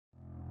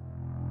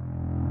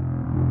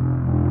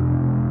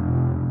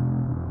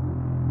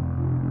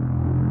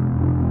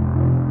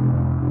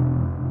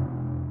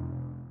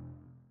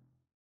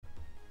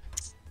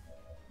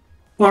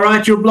All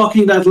right, you're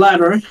blocking that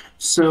ladder.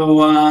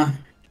 So,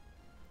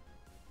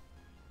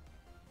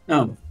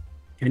 oh,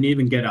 can you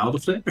even get out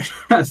of there?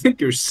 I think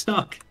you're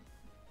stuck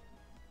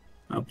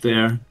up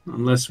there,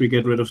 unless we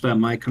get rid of that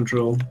mic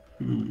control.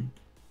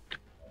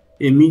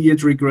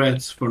 Immediate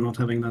regrets for not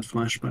having that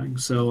flashbang.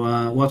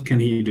 So, what can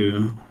he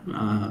do?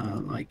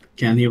 Like,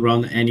 can he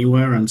run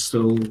anywhere and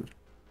still,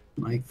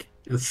 like,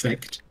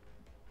 affect?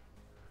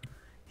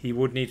 He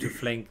would need to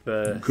flank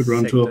the Could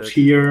run to up sectored.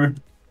 here.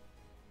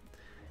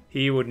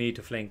 He would need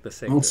to flank the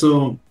sector.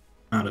 Also,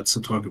 that's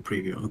a target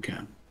preview. Okay.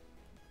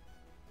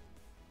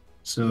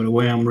 So the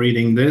way I'm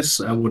reading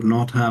this, I would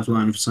not have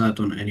line of sight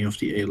on any of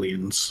the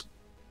aliens.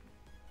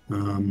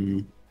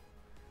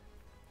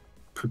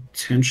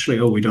 Potentially,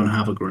 oh, we don't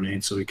have a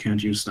grenade, so we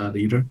can't use that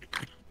either.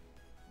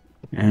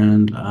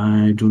 And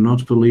I do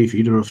not believe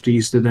either of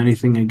these did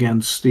anything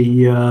against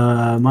the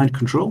mind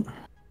control.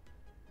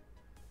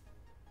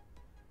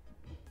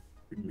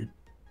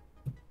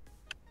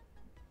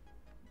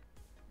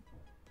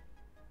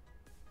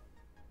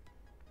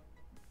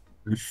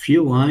 I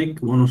feel like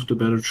one of the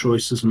better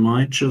choices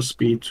might just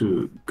be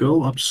to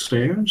go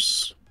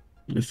upstairs,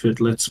 if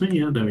it lets me.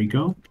 Yeah, there we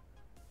go.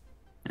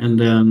 And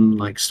then,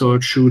 like,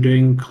 start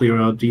shooting,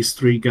 clear out these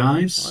three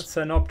guys. That's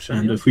an option.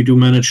 And yeah. if we do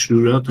manage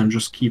to do that, then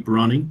just keep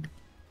running.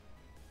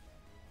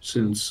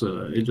 Since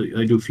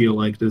I do feel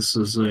like this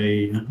is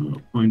a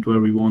point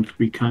where we want to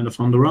be kind of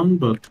on the run,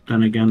 but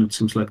then again, it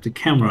seems like the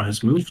camera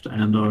has moved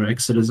and our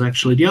exit is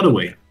actually the other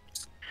way.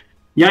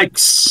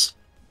 Yikes!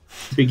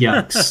 Big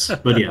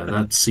yikes. But yeah,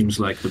 that seems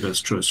like the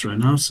best choice right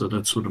now, so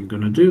that's what I'm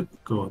gonna do.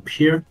 Go up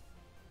here.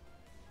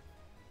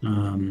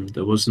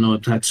 There was no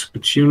attacks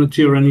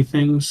opportunity or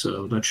anything,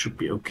 so that should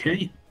be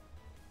okay.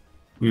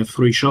 We have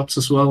 3 shots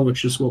as well,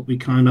 which is what we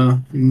kind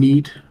of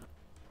need.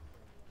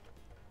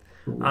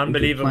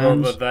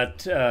 Unbelievable that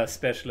that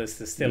specialist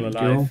is still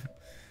alive.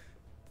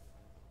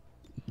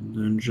 And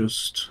then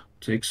just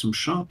take some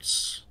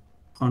shots.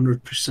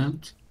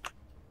 100%.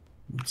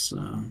 Let's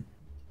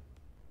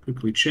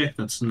quickly check.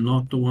 That's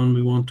not the one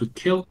we want to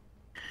kill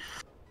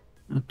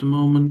at the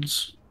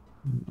moment.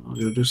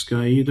 Not this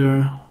guy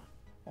either.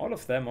 All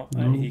of them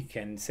No. he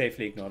can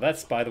safely ignore.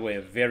 That's, by the way,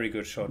 a very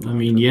good shot. I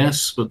mean,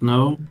 yes, but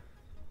no.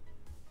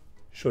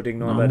 Should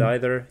ignore that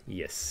either?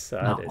 Yes,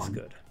 that is one.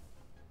 good.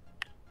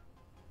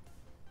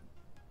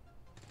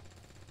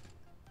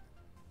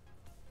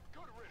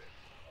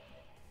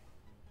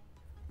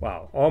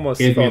 Wow, almost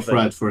Gave me a thought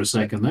fright for a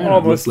second there.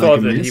 almost It looked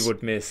thought like a that he miss.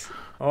 would miss.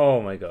 Oh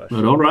my gosh.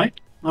 But all right,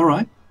 all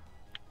right.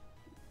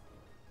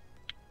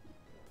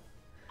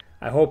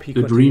 I hope he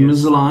The dream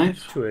is continues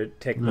alive. to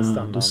take the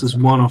stun This down is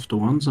somehow. one of the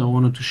ones I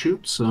wanted to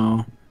shoot,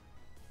 so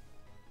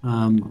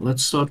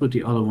let's start with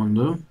the other one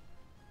though.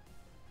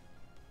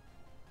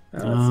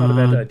 That's not a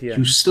bad idea.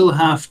 You still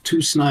have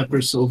 2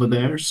 snipers over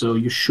there, so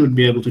you should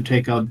be able to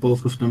take out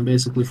both of them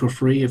basically for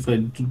free if I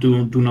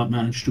do not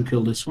manage to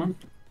kill this one.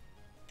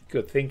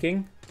 Good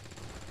thinking.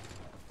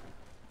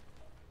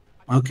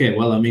 Okay,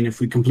 well, I mean, if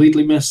we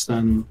completely miss,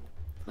 then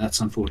that's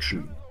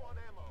unfortunate.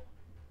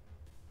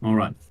 All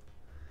right.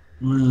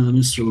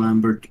 Mr.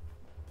 Lambert,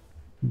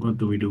 what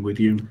do we do with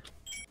you?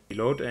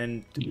 Reload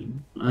and...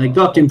 I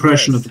got the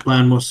impression that the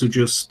plan was to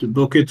just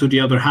book it to the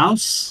other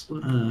house.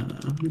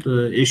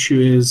 The issue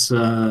is,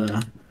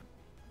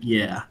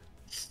 yeah,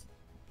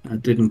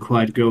 that didn't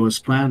quite go as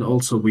planned.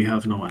 Also, we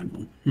have no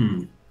ammo.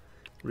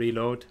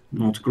 Reload.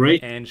 Not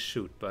great. And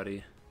shoot,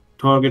 buddy.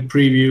 Target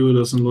preview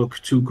doesn't look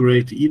too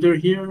great either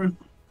here.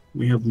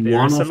 We have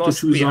There's one of the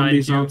 2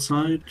 zombies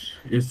outside,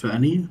 if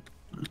any,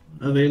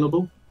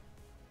 available.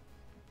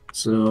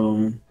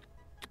 So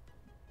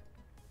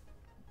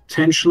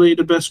potentially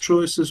the best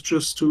choice is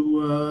just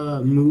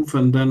to move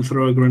and then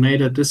throw a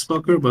grenade at this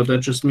fucker, but that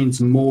just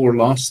means more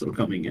lost are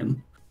coming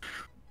in.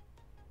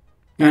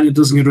 And it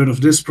doesn't get rid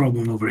of this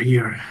problem over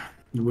here,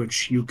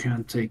 which you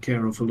can't take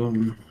care of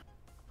alone.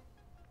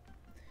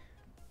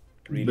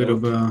 Bit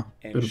of a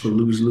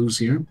lose-lose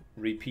here.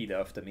 Repeat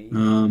after me.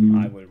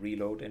 I will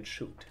reload and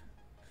shoot.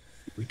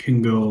 We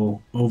can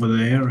go over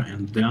there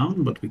and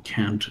down, but we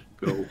can't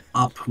go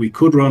up. We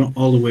could run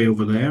all the way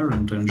over there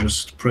and then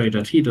just pray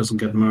that he doesn't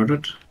get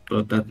murdered,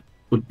 but that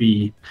would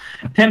be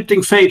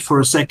tempting fate for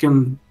a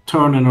second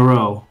turn in a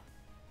row.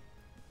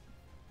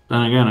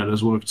 Then again, it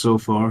has worked so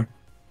far.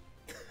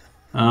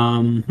 I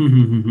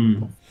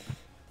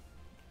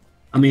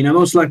mean, I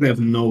most likely have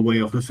no way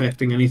of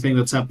affecting anything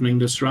that's happening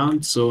this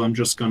round, so I'm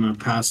just gonna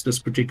pass this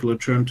particular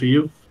turn to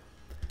you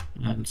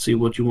and see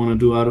what you want to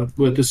do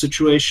with the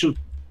situation.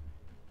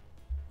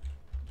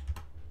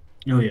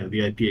 Oh yeah,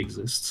 VIP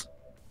exists.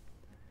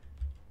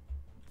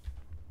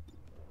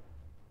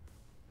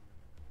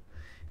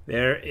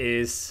 There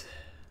is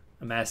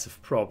a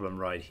massive problem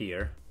right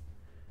here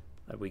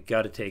that we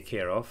got to take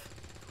care of.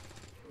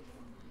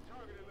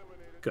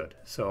 Good.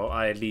 So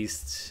I at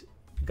least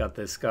got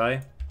this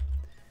guy.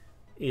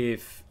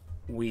 If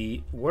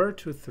we were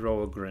to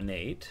throw a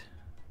grenade,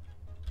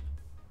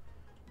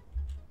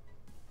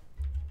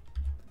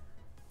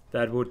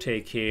 that would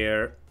take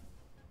care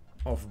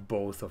of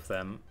both of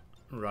them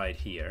right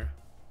here.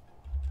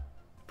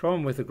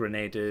 Problem with the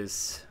grenade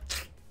is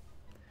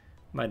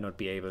might not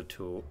be able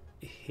to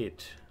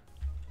hit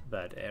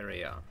that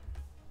area.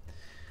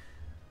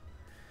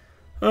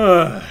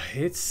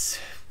 It's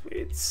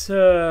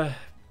a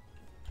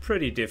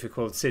pretty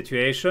difficult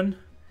situation.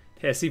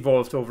 It has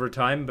evolved over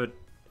time, but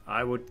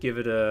I would give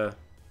it a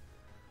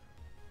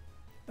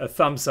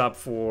thumbs up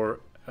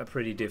for a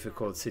pretty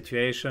difficult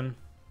situation.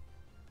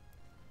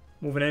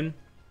 Moving in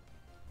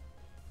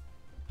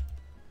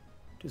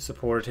to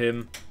support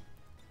him,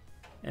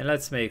 and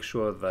let's make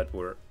sure that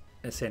we're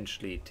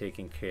essentially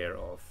taking care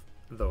of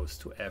those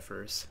two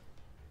effers.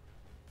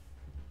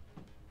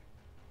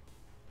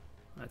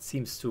 That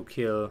seems to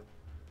kill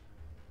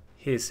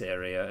his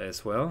area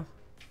as well.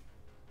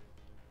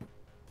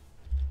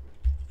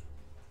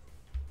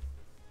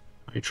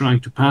 Are you trying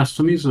to pass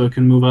to me so I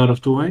can move out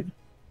of the way?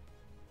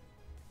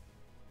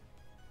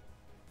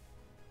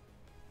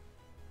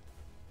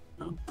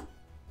 No.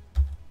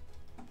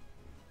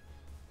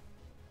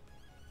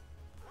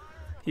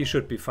 He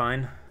should be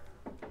fine.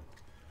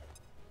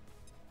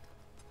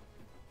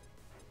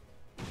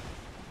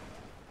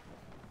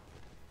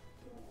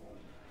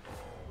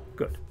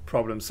 Good.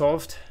 Problem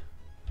solved.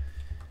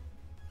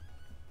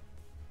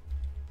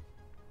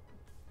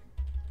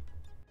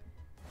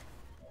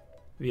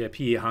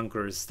 VIP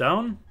hunkers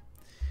down.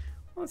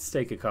 Let's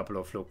take a couple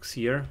of looks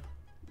here.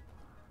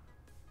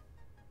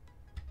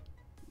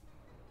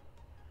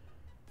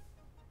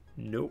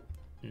 Nope.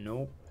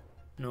 Nope.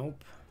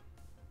 Nope.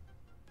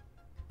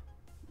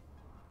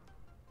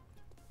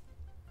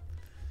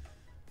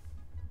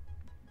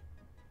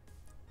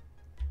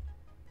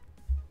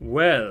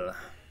 Well,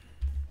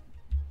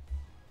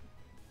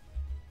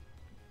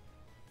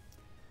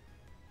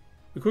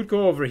 we could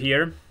go over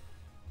here.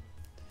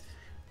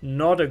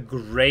 Not a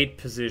great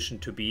position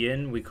to be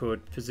in. We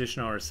could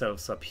position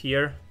ourselves up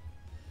here.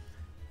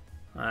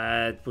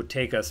 It would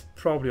take us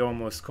probably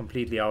almost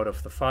completely out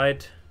of the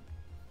fight.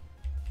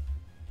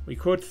 We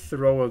could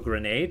throw a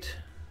grenade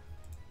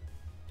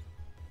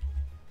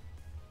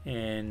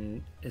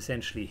and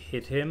essentially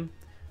hit him,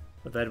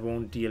 but that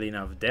won't deal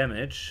enough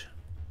damage.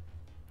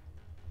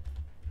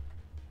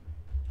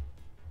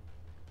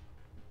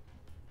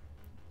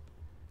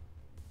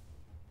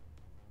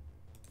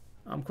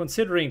 I'm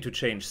considering to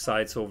change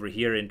sides over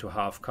here into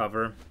half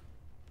cover.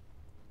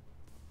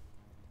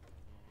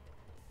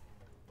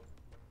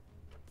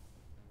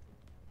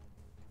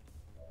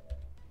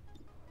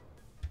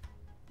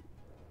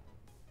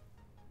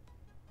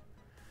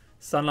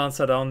 Sun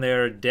Lancer down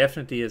there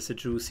definitely is a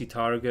juicy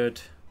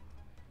target.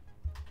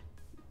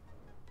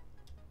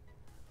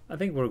 I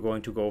think we're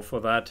going to go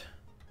for that.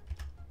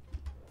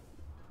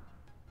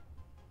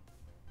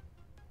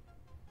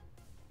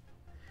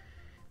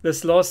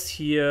 This loss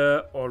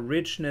here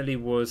originally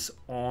was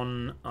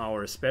on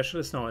our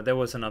specialist. No, there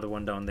was another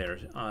one down there.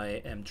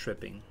 I am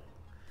tripping.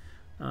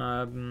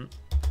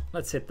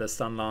 Let's hit the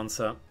Sun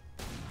Lancer.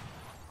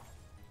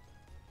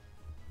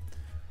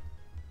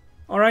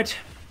 All right.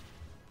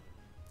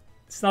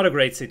 It's not a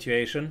great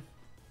situation.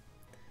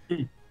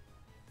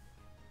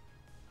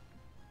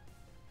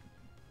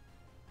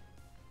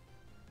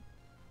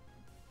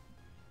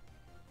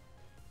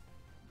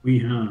 We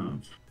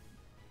have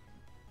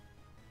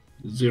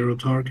 0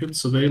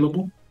 targets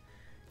available.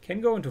 Can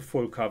go into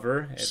full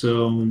cover at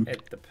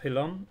the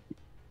pylon.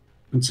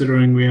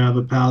 Considering we have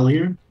a pal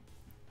here,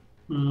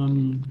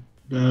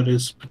 that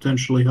is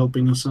potentially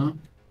helping us out.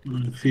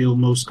 I feel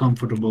most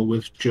comfortable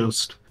with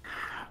just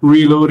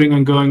reloading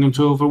and going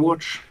into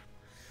Overwatch.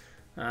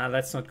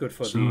 That's not good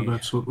for so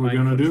that's what we're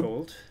gonna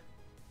do.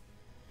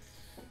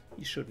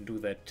 He shouldn't do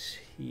that.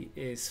 He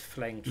is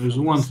flanked. There's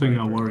one thing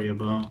I worry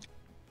about.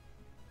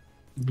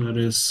 That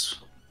is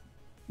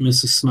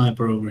Mrs.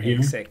 Sniper over here.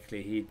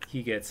 Exactly,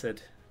 he gets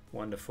it.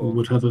 Wonderful. We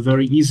would have a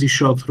very easy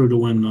shot through the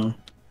window.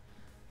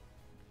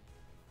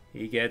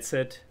 He gets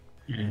it.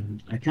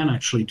 And I can't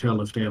actually tell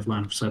if they have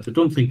line of sight. I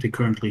don't think they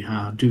currently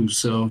do,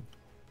 so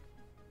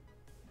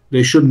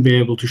they shouldn't be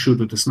able to shoot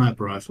with the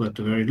sniper rifle at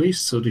the very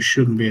least, so they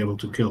shouldn't be able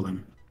to kill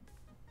him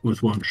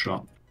with one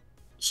shot.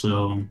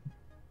 So,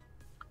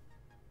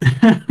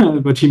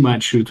 but he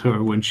might shoot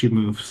her when she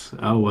moves.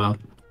 Oh well.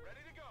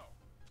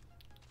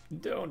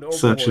 Don't overwatch.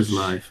 Such is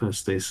life,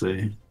 as they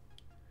say.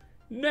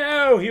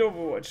 No, he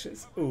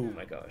overwatches. Oh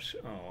my gosh.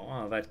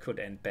 Oh, that could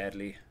end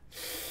badly.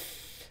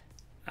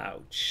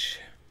 Ouch.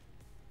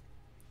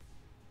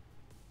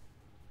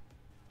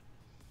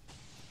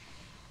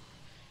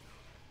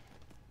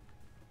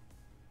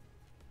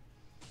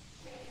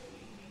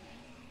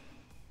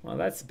 Well,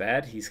 that's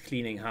bad. He's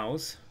cleaning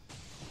house.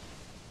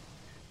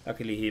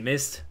 Luckily, he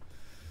missed.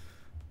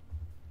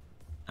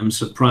 I'm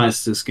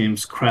surprised this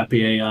game's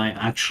crappy AI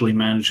actually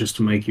manages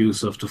to make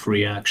use of the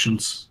free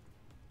actions.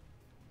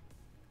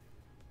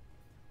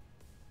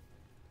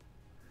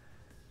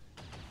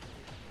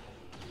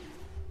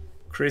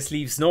 Chris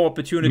leaves no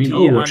opportunity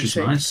Overwatch unchecked. is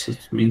nice.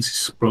 It means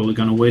he's probably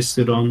gonna waste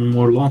it on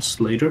more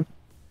Lost later.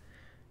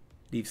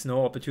 Leaves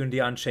no opportunity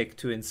unchecked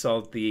to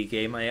insult the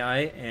game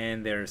AI,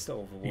 and there's the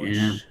Overwatch.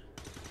 Yeah.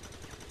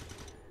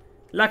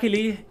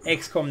 Luckily,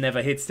 XCOM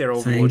never hits their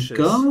Thank overwatches.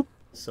 God?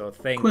 So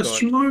thank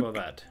Question God mark? for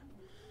that.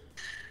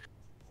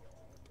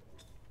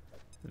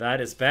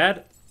 That is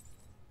bad.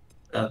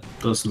 That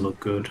doesn't look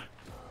good.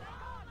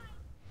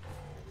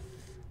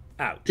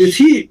 Ouch. Did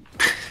he?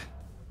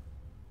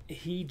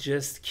 He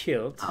just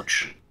killed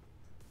Ouch.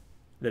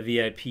 the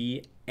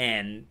VIP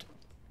and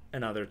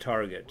another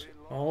target.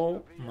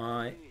 Oh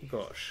my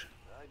gosh.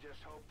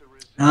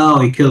 Oh,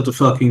 he killed the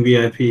fucking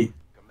VIP.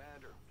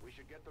 Commander, we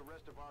should get the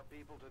rest of our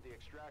people to the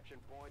extraction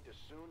point as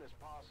soon as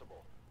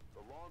possible.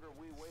 The longer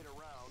we wait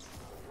around,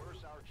 the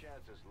worse our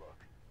chances look.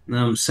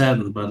 Now I'm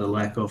saddened by the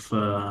lack of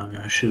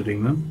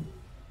shooting them.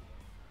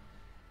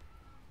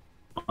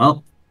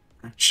 Well,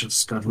 that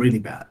just got really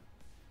bad.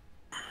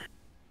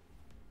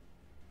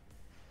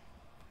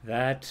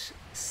 That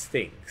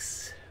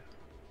stinks.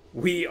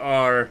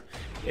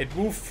 It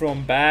moved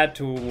from bad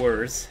to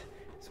worse.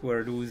 So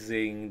we're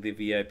losing the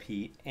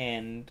VIP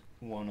and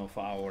one of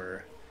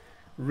our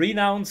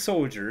renowned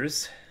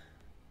soldiers.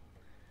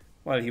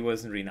 Well, he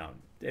wasn't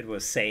renowned. It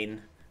was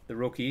Sane, the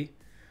rookie.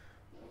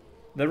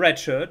 The red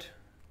shirt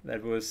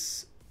that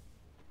was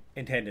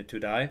intended to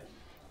die.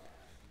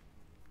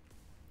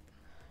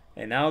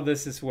 And now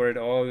this is where it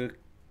all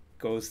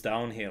goes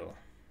downhill.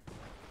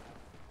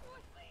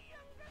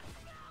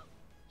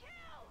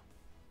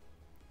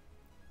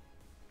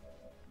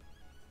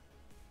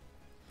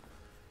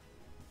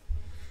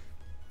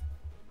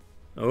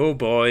 Oh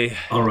boy.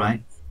 All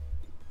right.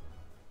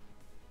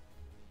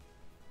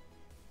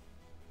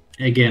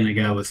 Again, a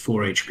guy with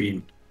 4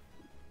 HP.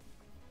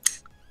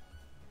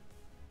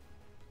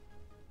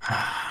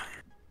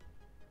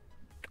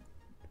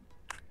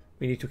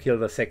 We need to kill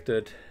the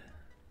sectoid.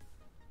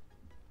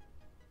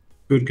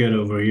 Could get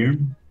over here.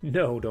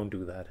 No, don't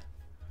do that.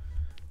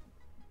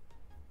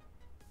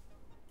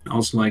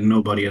 Also, like,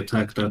 nobody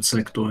attacked that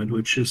sectoid,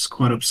 which is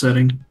quite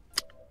upsetting.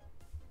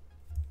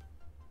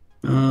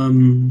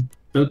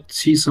 But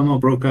he somehow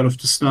broke out of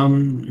the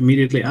stun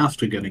immediately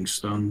after getting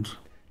stunned.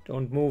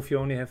 Don't move, you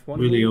only have one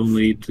Really move.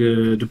 only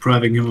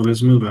depriving him of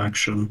his move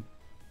action.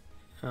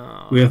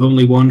 Oh. We have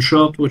only one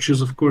shot, which is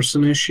of course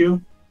an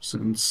issue,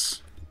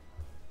 since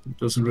it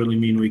doesn't really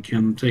mean we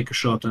can take a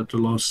shot at the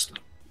Lost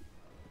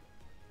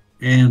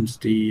and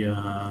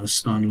the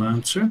Stun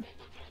Lancer.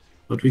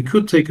 But we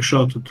could take a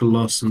shot at the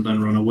Lost and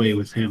then run away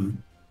with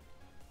him.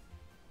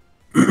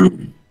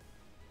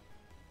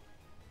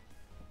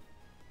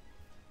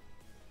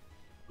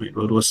 Wait,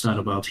 what was that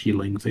about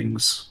healing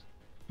things?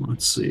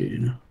 Let's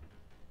see.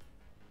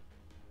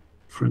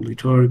 Friendly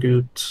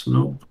target.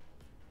 Nope.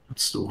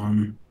 That's the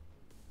one.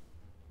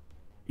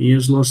 He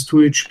has lost 2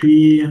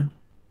 HP.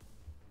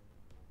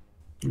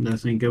 And I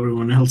think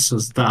everyone else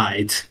has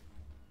died.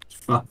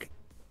 Fuck.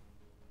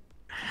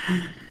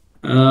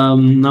 How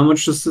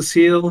much does this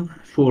heal?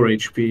 4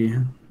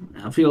 HP.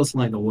 That feels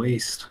like a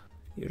waste.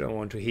 You don't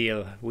want to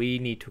heal. We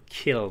need to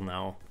kill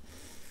now.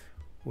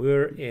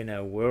 We're in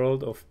a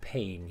world of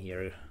pain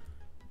here.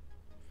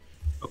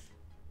 Oh.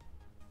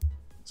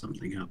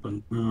 Something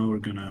happened. Now we're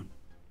gonna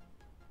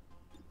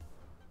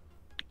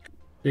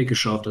take a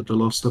shot at the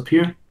Lost up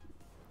here.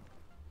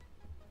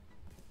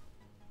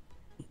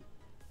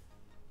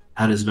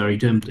 That is very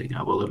tempting,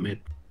 I will admit.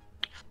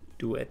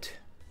 Do it.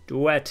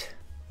 Do it.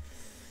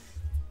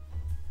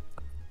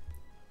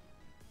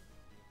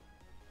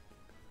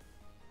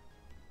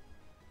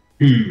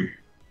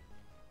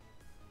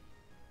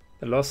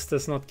 The Lost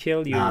does not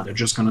kill you. They're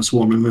just gonna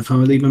swarm him if I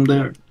leave him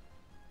there.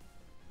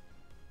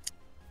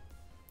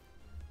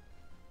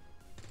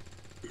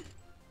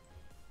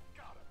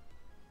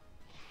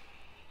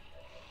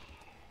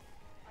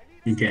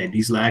 Okay,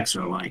 these lags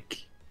are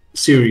like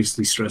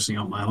seriously stressing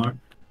out my heart.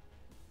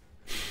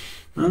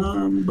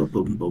 Boom,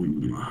 boom,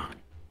 boom.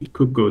 He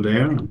could go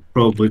there and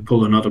probably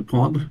pull another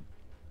pod.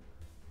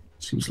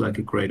 Seems like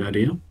a great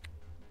idea.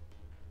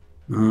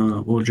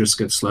 We'll just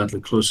get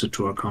slightly closer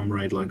to our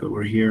comrade, like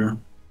over here.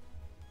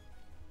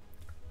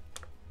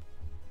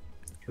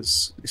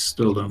 Because I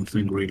still don't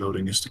think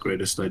reloading is the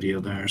greatest idea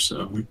there,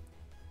 so...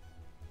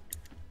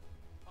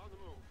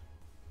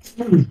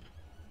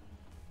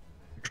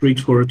 Retreat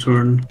for a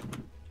turn.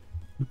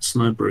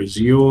 Sniper is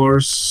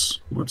yours.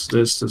 What's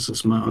this? This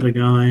is my other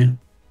guy.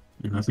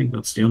 And I think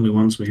that's the only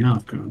ones we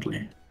have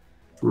currently.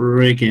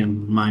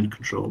 Freaking mind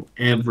control.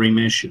 Every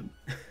mission.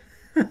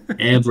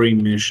 Every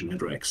mission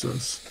it wrecks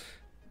us.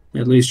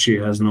 At least she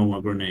has no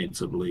more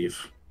grenades, I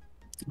believe.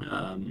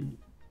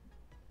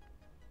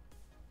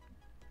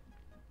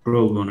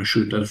 Probably gonna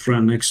shoot that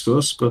friend next to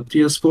us, but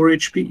he has 4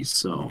 HP,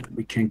 so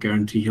we can't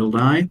guarantee he'll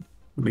die.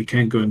 We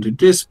can't go into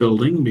this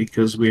building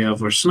because we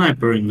have our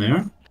sniper in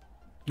there.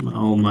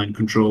 All mind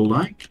control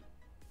like.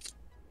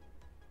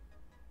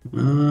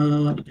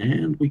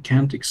 And we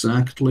can't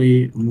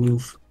exactly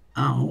move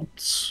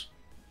out.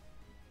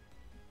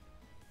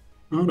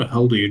 How the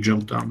hell do you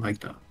jump down like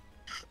that?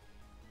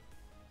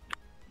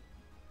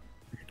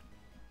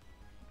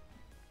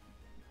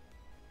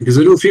 Because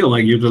I do feel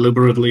like you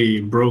deliberately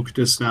broke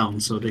this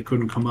down so they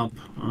couldn't come up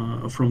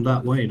from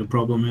that way. The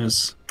problem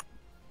is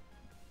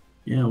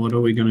Yeah, what are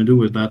we going to do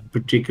with that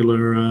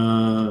particular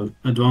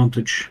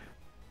advantage?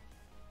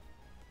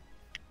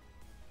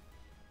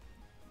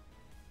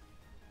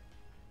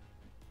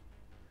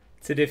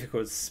 It's a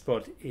difficult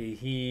spot.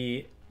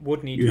 He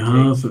would need You to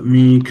have take.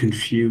 me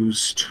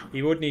confused.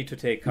 He would need to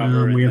take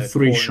cover in We the have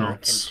 3 corner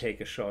and shots.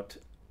 take a shot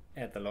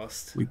at the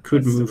lost. We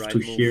could That's the move right to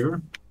move.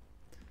 here.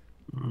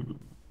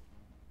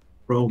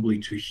 Probably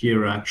to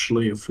here,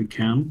 actually, if we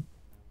can.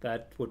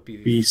 That would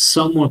Be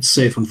somewhat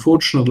safe.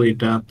 Unfortunately,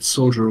 that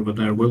soldier over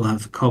there will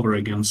have cover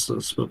against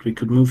us, but we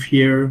could move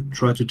here,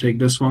 try to take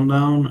this one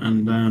down,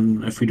 and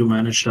then if we do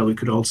manage that, we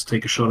could also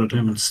take a shot at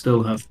him and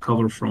still have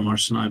cover from our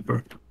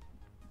sniper.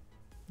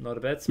 not a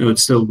bad spot. No,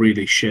 it's still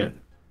really shit.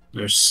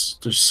 There's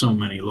so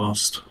many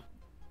lost.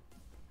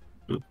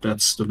 But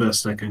that's the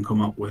best I can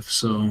come up with,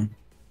 so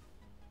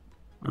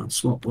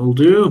that's what we'll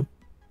do.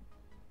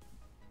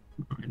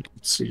 I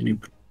don't see any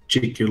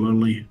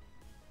particularly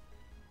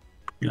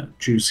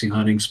juicy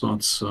hiding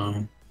spots,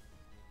 so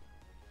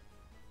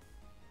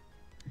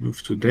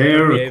move to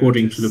there.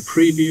 According to the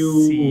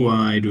preview,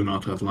 I do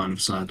not have line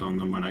of sight on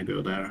them when I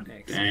go there.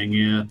 Excellent. Dang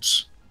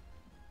it.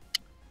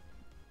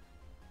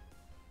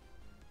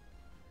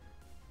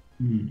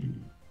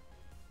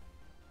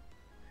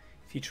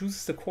 If he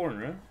chooses the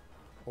corner,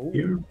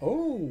 here.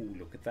 Oh,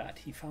 look at that!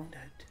 He found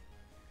it.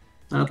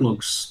 That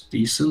looks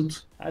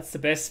decent. That's the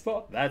best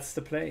spot. That's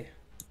the play.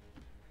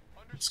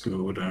 Let's go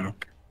over there.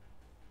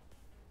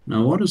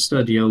 Now, what is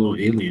that yellow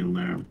alien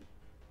there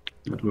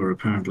that we're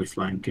apparently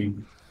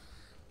flanking?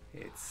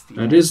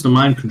 That is the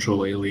mind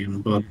control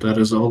alien, but that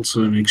is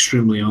also an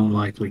extremely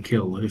unlikely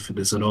kill, if it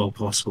is at all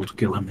possible to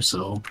kill him,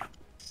 so...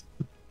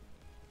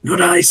 No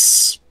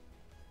dice!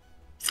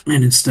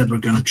 And instead we're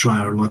gonna try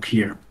our luck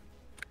here.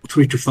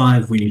 3 to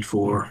 5, we need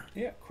 4.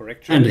 Yeah,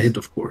 correct. And a hit,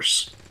 of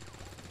course.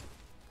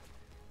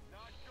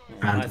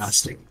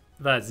 Fantastic.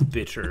 That's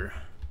bitter.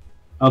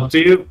 Up to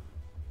you.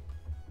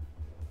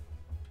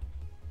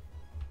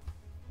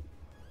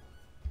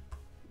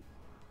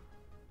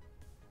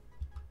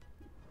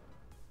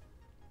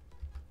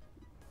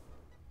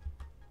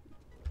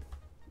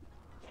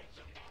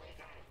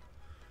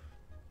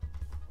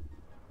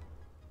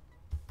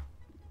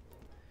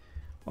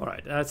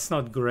 Alright, that's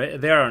not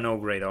great. There are no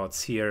great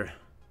odds here.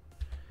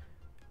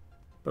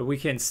 But we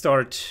can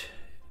start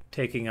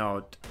taking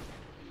out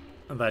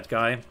that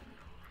guy.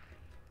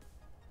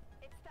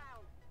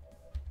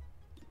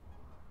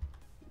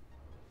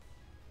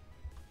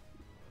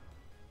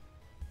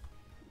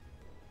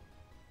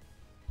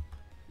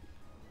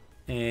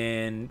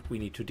 And we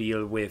need to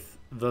deal with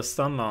the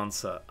stun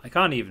lancer. I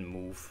can't even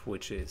move,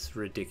 which is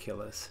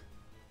ridiculous.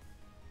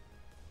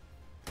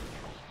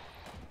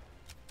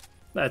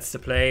 That's the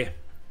play.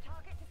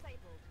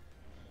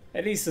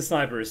 At least the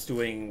sniper is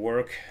doing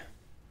work.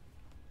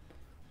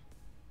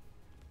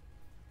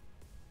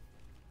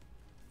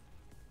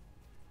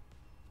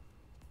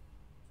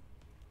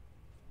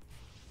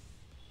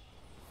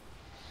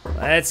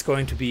 That's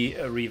going to be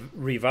a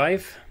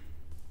revive.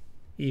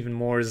 Even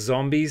more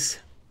zombies.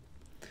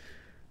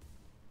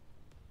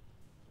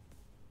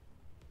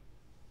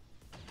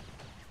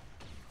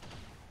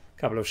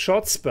 Couple of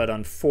shots,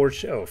 but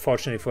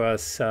fortunately for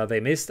us, they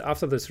missed.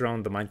 After this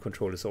round, the mind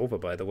control is over,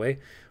 by the way,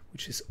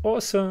 which is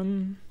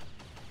awesome.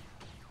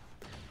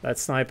 That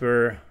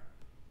sniper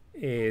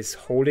is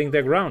holding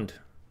their ground,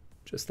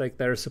 just like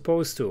they're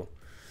supposed to.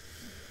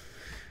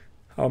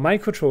 Our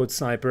mind-controlled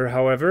sniper,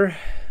 however,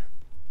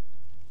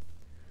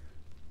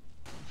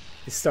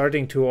 is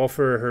starting to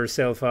offer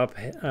herself up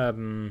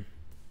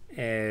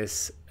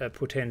as a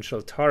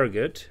potential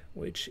target,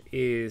 which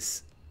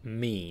is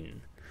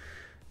mean.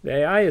 The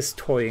AI is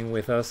toying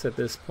with us at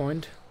this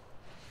point.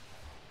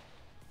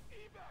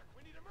 Evac!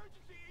 We need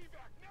emergency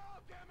evac! Now,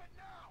 damn it,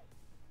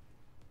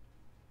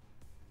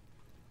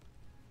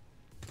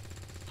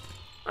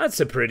 now! That's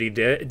a pretty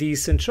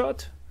decent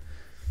shot.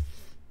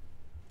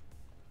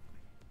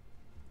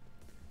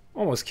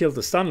 Almost killed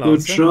the stun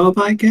lancer. Good job,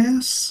 I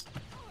guess.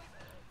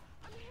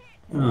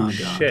 Oh,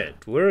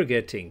 shit, we're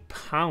getting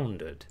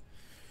pounded.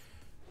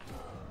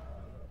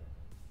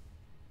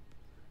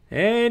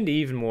 And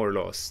even more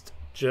lost.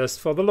 Just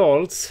for the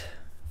lols.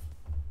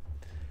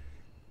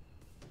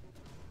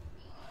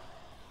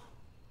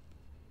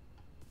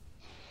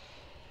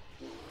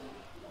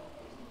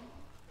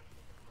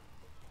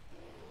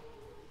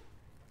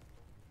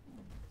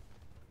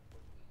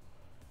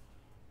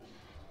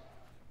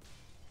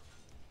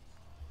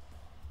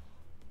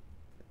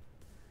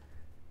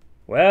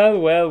 Well,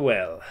 well,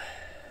 well.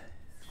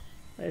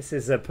 This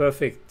is a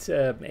perfect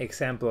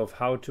example of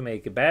how to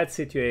make a bad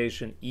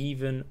situation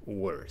even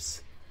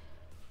worse.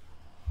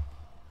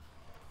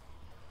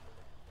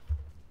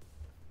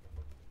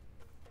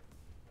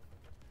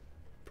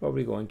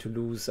 Probably going to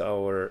lose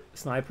our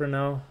sniper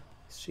now.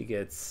 She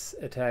gets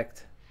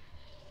attacked.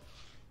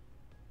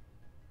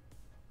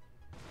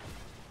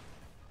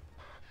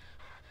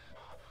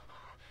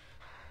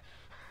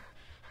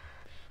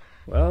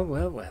 Well,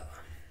 well, well.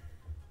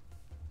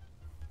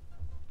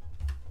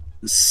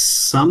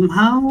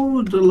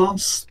 Somehow the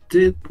loss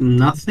did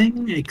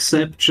nothing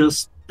except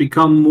just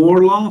become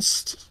more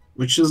lost,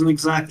 which isn't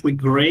exactly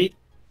great.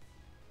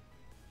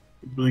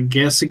 But I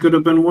guess it could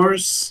have been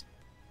worse.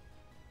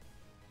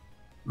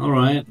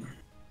 Alright.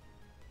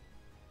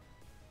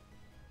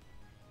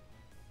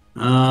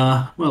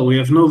 Well, we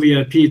have no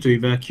VIP to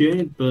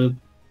evacuate, but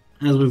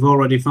as we've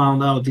already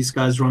found out, these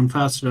guys run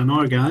faster than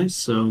our guys,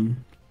 so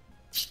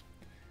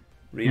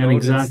can't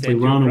exactly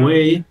run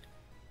away.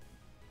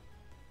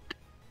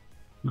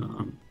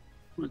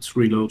 Let's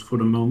reload for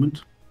the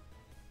moment.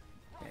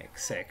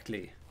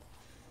 Exactly.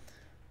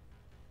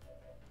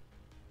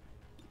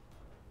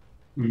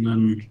 And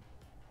then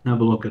have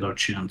a look at our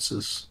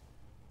chances.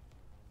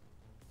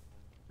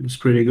 It's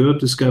pretty good.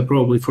 This guy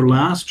probably for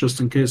last, just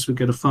in case we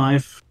get a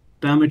 5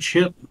 damage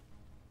hit.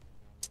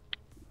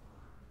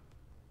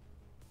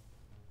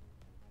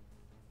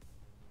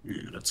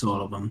 Yeah, that's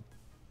all of them.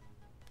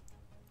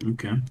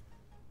 Okay.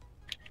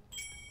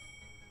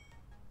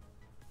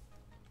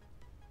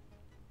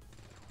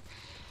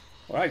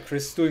 Alright,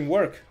 Chris is doing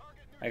work.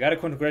 I gotta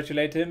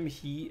congratulate him.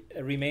 He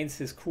remains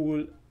his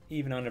cool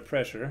even under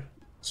pressure.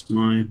 That's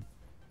my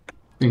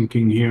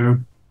thinking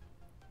here.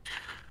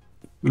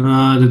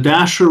 The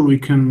Dasher, we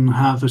can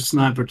have a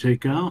sniper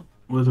take out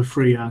with a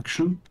free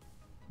action.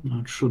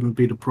 That shouldn't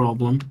be the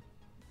problem.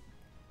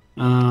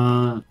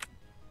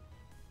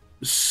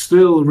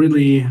 Still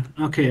really...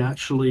 Okay,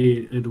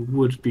 actually, it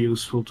would be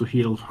useful to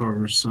heal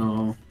her,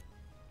 so...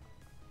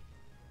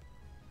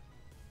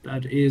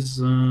 That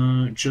is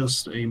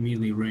just a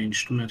melee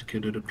ranged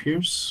medkit, it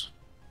appears.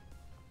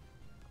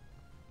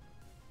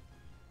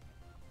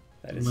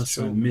 That is Unless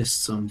true. I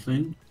missed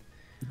something.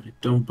 I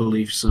don't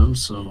believe so,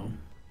 so...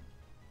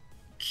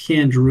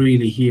 Can't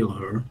really heal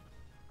her.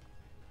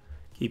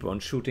 Keep on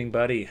shooting,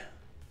 buddy.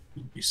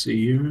 Let me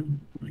see here.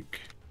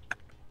 Like...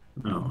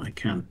 No, I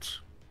can't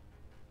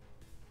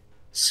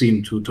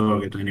seem to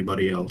target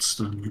anybody else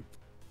than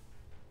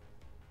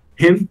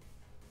him.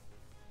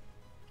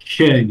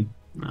 Okay.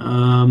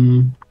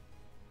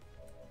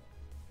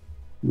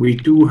 We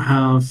do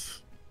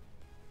have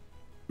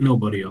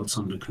nobody else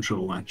under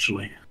control,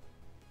 actually.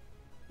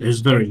 There's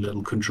very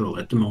little control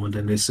at the moment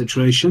in this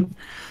situation.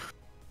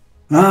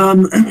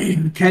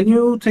 Can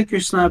you take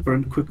your sniper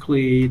and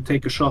quickly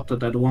take a shot at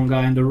that one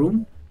guy in the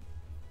room?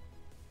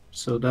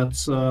 So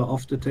that's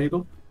off the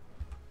table.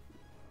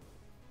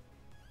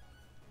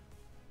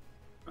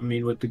 I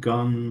mean, with the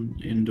gun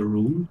in the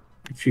room,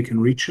 if you can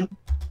reach him.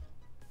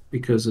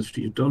 Because if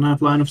you don't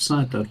have line of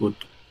sight, that would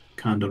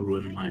kind of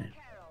ruin my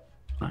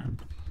plan.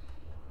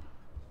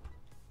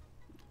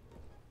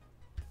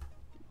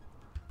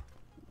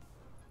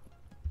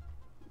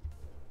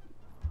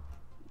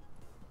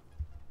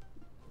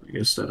 I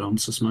guess that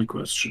answers my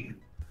question.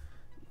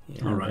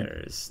 Yeah, all right.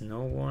 There is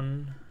no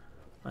one.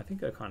 I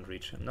think I can't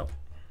reach him. No.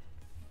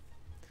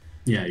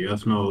 Yeah, you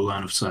have no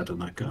line of sight on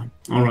that guy.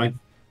 All right.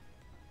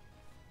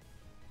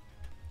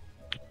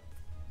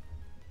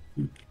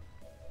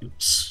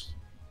 Oops.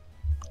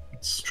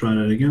 Let's try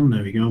that again.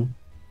 There we go.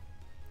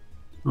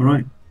 All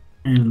right.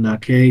 In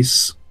that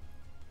case,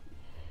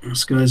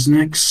 this guy's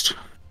next.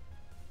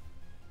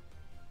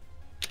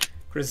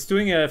 Chris is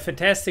doing a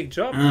fantastic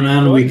job. And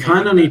then we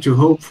kind of need to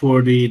hope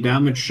for the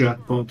damage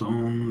jackpot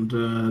on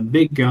the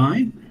big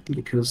guy.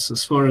 Because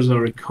as far as I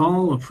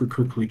recall, if we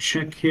quickly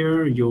check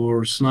here,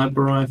 your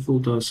sniper rifle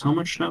does how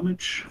much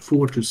damage?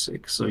 4 to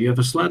 6. So you have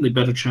a slightly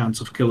better chance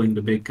of killing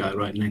the big guy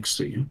right next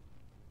to you.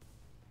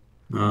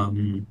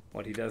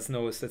 What he does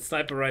know is that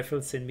sniper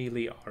rifles in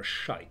melee are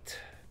shite.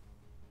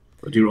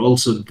 But you're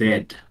also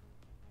dead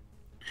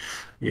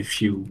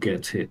if you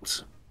get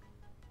hit.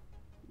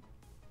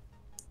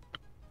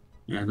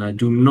 And I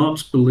do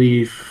not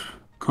believe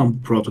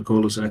Comp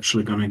Protocol is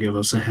actually going to give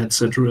us a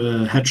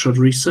headshot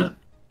reset.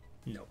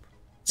 Nope.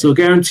 So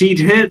guaranteed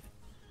hit.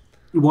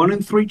 1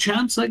 in 3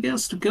 chance, I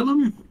guess, to kill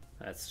him.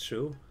 That's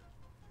true.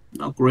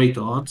 Not great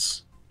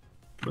odds,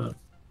 but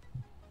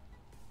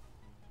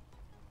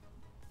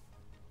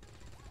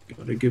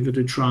gotta give it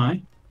a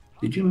try.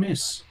 Did you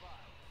miss?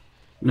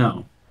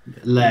 No.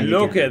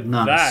 Look again. at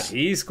Nice. that.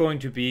 He's going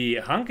to be...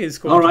 Hunk is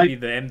going to be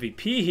the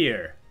MVP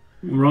here.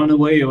 Run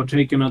away or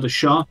take another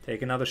shot.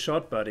 Take another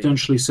shot, buddy.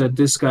 Potentially set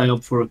this guy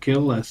up for a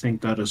kill. I think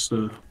that is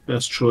the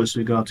best choice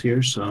we got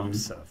here. So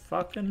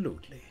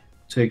Abso-fucking-lutely.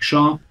 Take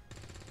shot.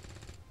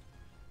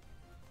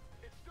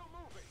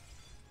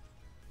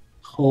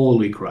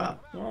 Holy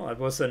crap. Well, that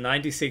was a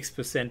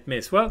 96%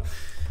 miss. Well...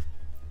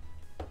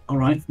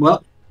 Alright,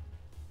 well...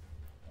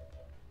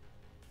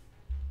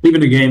 Even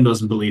the game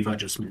doesn't believe I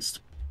just missed.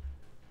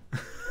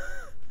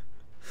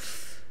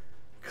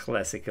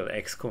 Classical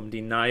XCOM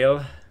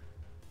denial.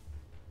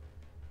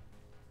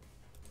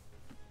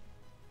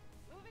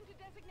 Moving to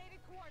designated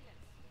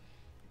coordinates.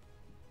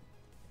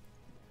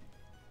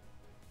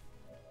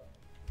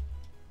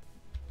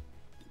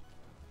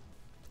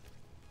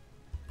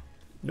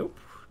 Nope,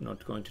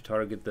 not going to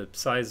target the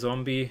Psy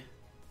zombie.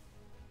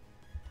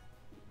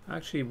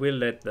 Actually, we'll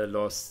let the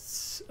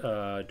Losts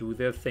do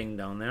their thing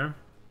down there.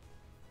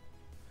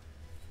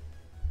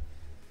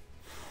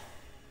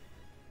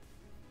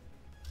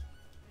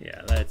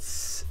 Yeah,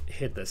 let's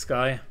hit this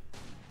guy.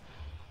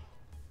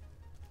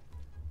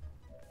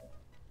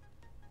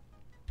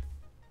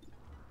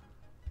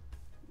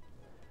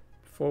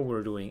 before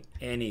we're doing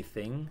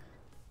anything.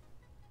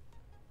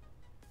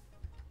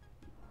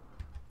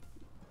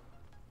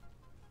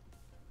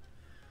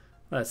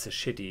 That's a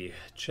shitty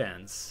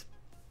chance.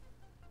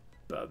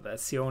 But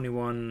that's the only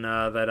one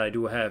that I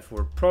do have.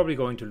 We're probably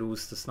going to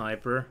lose the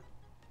sniper.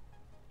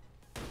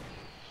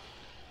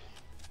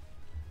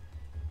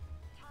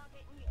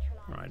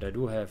 Alright, I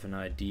do have an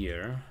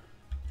idea.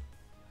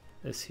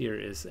 This here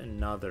is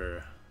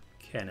another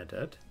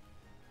candidate.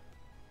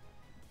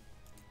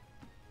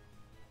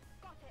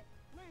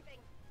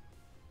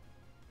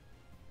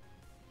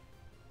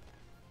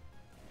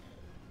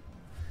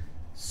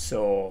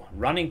 So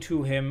running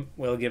to him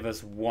will give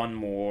us one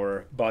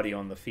more body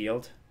on the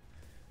field.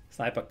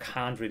 Sniper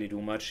can't really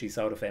do much. He's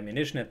out of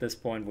ammunition at this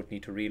point, would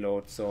need to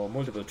reload. So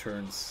multiple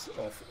turns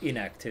of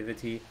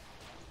inactivity.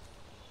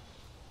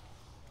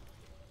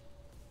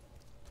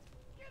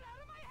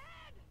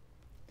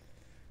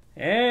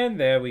 And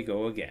there we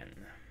go again.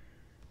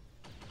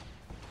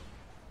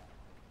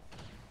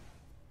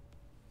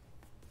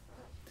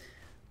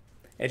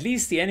 At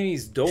least the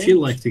enemies don't... I feel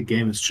like the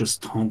game is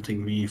just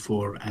taunting me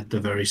for, at the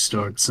very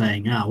start,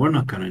 saying, we're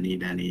not going to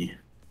need any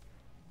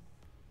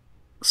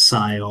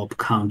CO-Op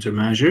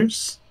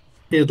countermeasures.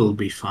 It'll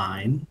be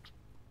fine.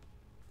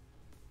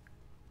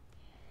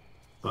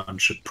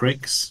 Bunch of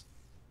pricks.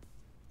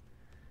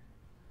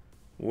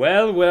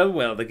 Well, well,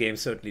 well, the game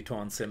certainly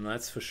taunts him,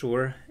 that's for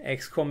sure.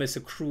 XCOM is a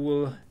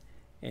cruel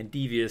and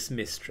devious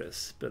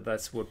mistress, but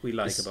that's what we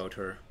like about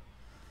her.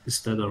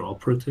 Is that our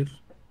operative?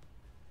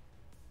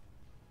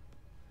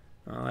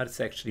 Oh, that's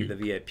actually the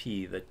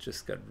VIP that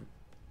just got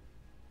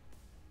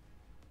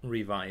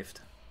revived.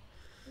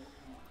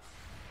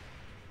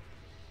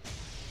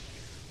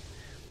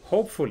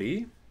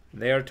 Hopefully,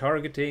 they are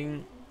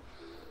targeting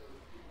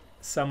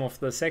some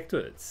of the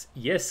sectors.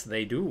 Yes,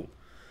 they do.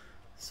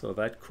 So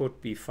that could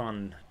be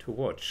fun to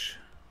watch.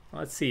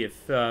 Let's see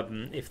if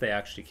they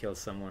actually kill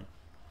someone.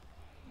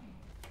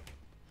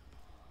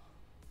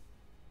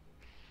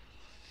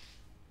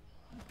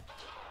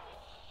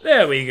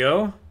 There we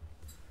go.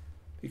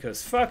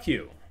 Because fuck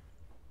you.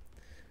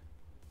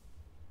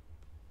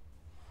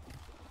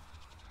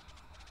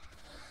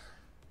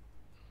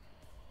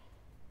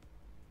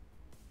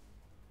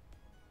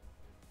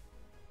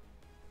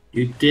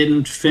 You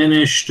didn't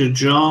finish the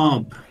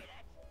job.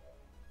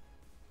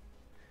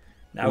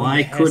 Now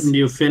why couldn't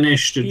you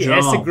finish the job? He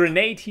has a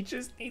grenade. He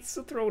just needs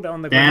to throw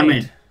down the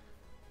grenade.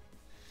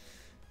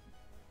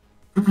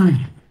 Damn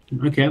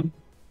it. Okay.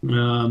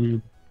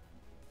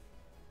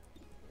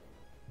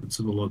 Let's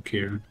have a look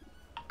here.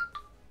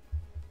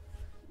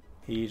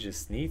 He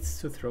just needs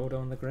to throw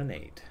down the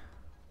grenade.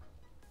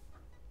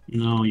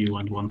 No, you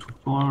went one too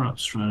far.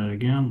 Let's try it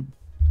again.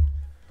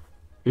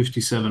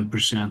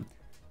 57%.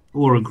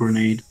 Or a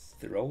grenade.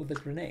 Throw the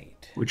grenade.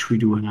 Which we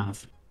do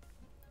have.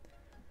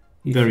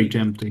 Very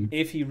tempting.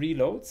 If he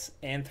reloads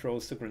and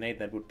throws the grenade,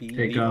 that would be...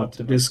 Take out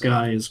this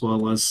guy as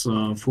well as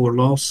 4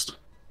 lost.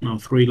 No,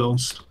 3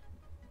 lost.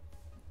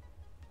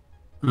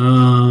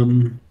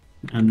 And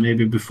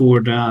maybe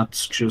before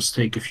that, just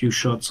take a few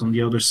shots on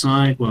the other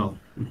side. Well...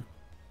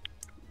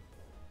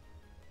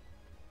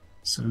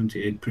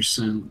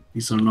 78%.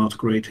 These are not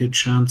great hit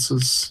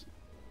chances.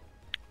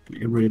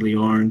 They really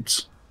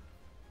aren't.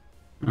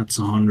 That's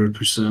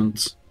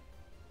 100%.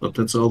 But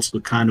that's also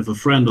kind of a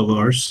friend of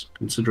ours,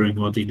 considering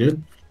what he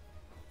did.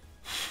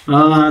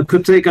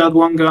 Could take out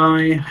 1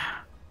 guy.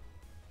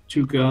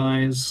 2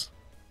 guys.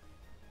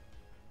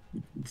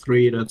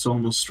 3, that's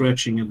almost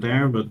stretching it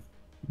there, but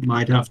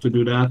might have to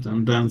do that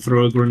and then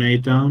throw a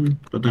grenade down.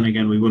 But then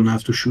again, we wouldn't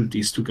have to shoot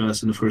these 2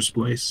 guys in the first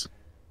place.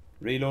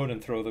 Reload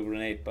and throw the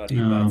grenade, buddy.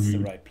 That's the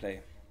right play.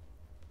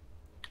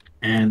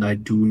 And I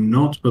do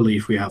not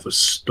believe we have a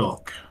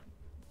stock.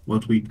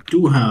 What we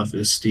do have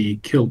is the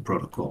kill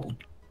protocol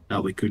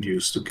that we could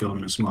use to kill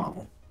him as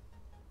well.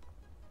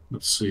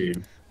 Let's see.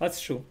 That's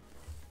true.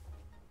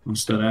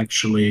 Does that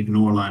actually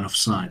ignore line of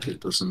sight? It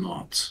does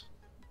not.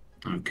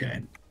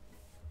 Okay.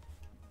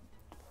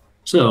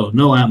 So,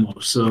 no ammo.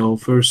 So,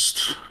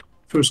 first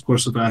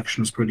course of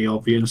action is pretty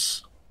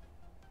obvious.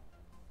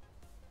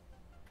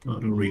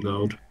 Got to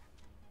reload.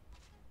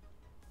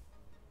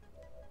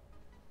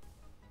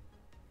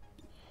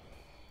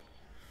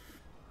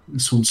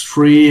 This one's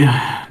free,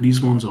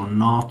 these ones are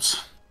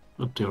not,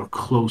 but they're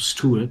close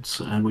to it,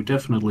 and we're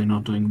definitely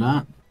not doing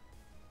that.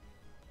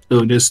 So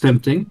it is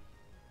tempting.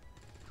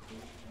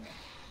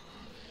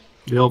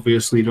 They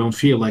obviously don't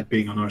feel like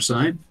being on our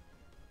side.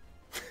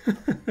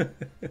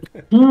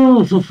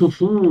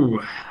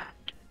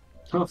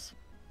 Tough.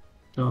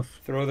 Tough.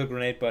 Throw the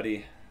grenade,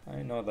 buddy.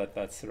 I know that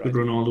that's the right. Could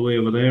run all the way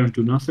over there and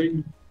do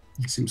nothing.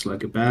 It seems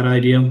like a bad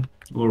idea.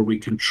 Or we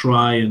can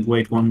try and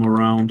wait 1 more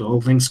round. All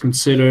things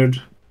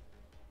considered,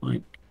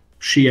 like,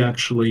 she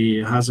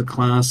actually has a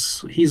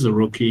class. He's a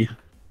rookie.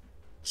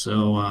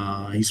 So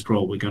he's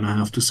probably going to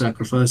have to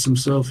sacrifice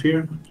himself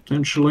here,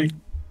 potentially.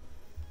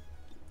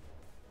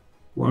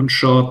 1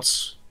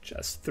 shot.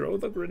 Just throw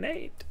the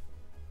grenade.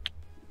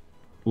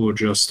 Or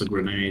just a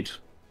grenade.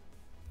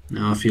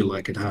 Now I feel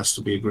like it has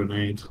to be a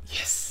grenade.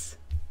 Yes.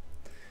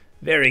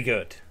 Very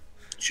good.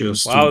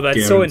 just Wow, to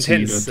that's so guarantee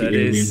intense. that the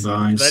alien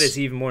dies. That is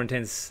even more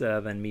intense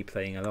than me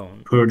playing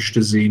alone. Purge the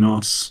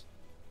Xenos.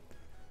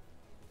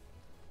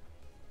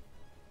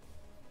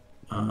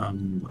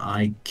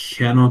 I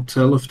cannot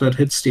tell if that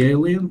hits the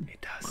alien.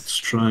 It does. Let's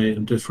try a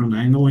different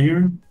angle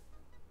here.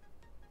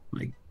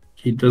 Like,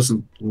 he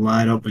doesn't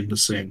light up in the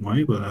same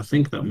way, but I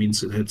think that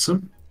means it hits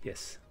him.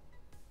 Yes.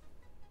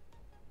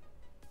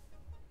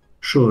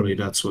 Surely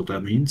that's what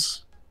that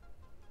means.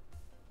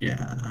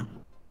 Yeah.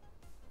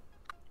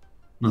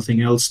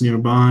 Nothing else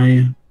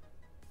nearby.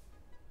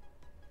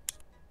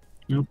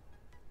 Nope.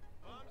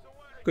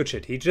 Good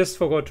shit. He just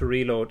forgot to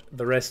reload.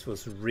 The rest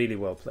was really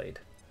well played.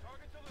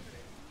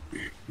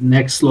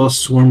 Next lost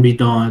swarm be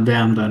damned.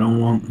 I don't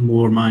want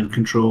more mind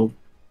control.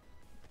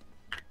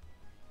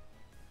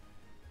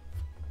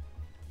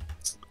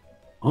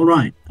 All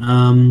right.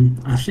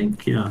 I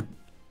think, yeah.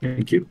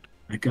 Thank you.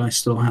 That guy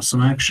still has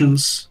some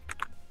actions.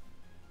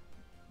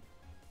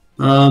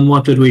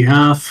 What did we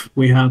have?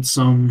 We had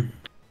some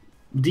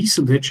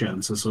decent hit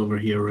chances over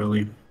here,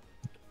 really.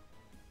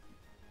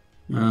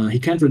 He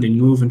can't really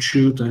move and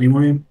shoot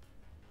anyway,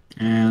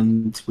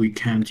 and we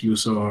can't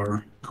use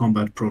our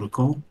combat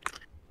protocol.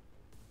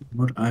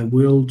 What I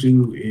will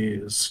do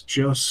is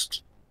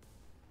just...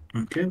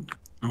 Okay,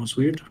 that was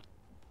weird.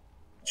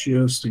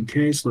 Just in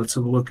case, let's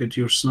have a look at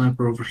your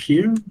sniper over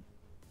here.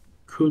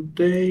 Could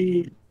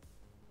they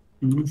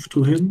move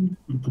to him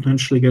and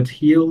potentially get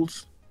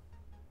healed?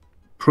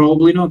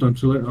 Probably not,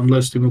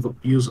 unless they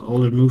use all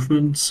their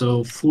movement.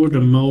 So for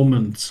the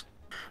moment,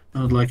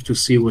 I'd like to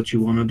see what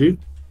you want to do.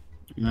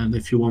 And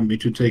if you want me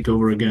to take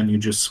over again, you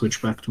just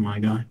switch back to my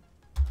guy.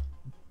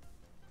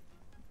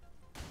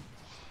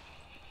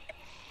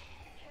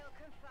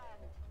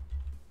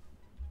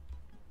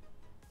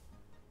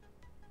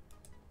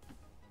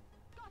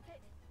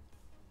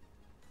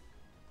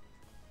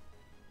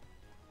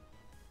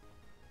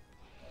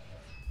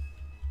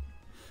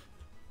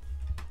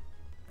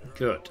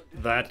 Good.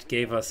 That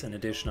gave us an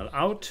additional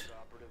out.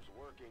 Operatives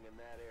working in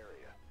that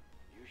area.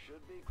 You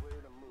should be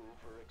clear to move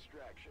for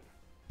extraction.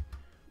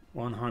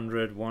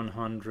 100,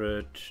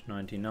 100,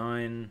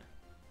 99,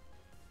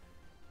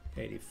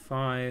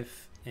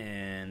 85,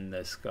 and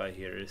this guy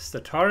here is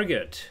the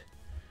target.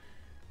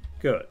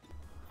 Good.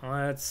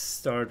 Let's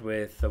start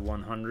with the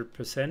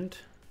 100%.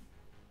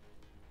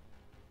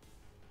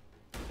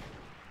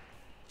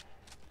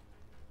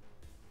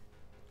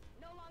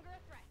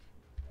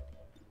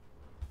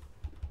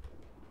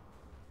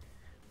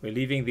 We're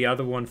leaving the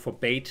other one for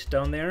bait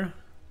down there.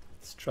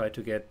 Let's try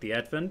to get the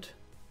Advent.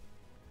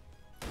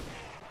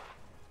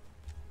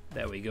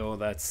 There we go,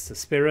 that's the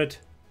spirit.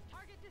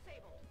 Target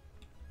disabled.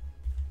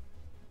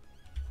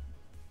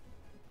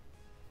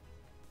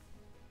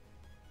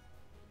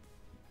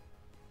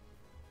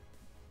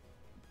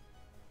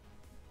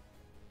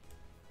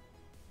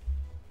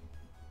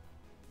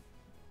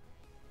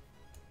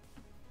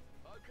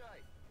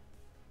 Okay.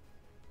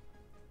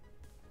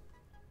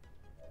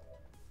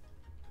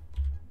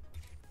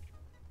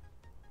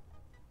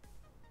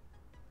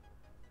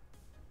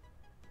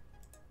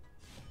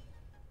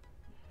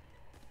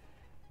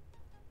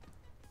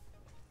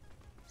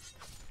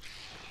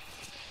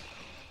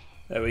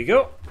 There we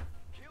go.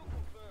 Kill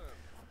confirmed.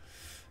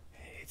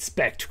 It's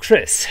back to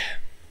Chris.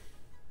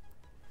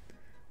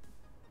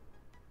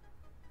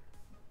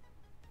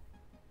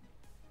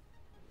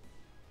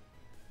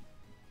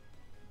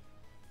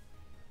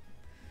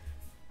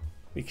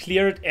 We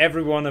cleared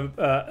everyone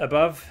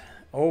above.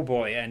 Oh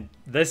boy, and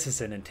this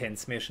is an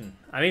intense mission.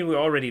 I mean, we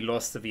already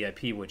lost the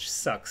VIP, which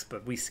sucks,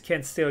 but we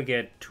can still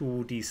get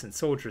 2 decent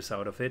soldiers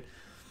out of it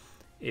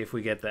if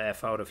we get the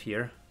F out of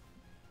here.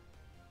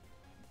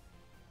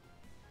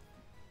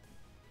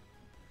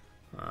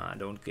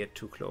 Don't get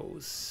too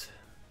close.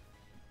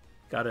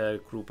 Gotta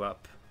group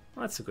up.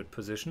 That's a good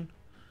position.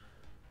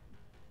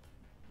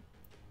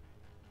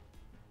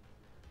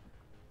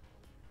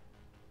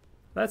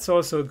 That's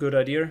also a good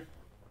idea.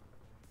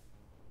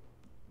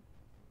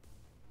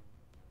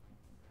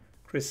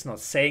 Chris is not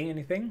saying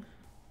anything.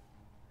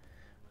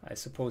 I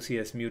suppose he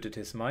has muted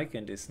his mic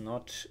and is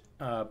not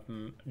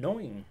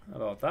knowing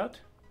about that.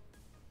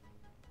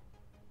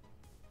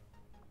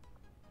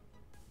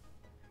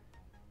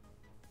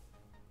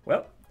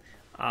 Well,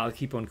 I'll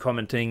keep on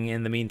commenting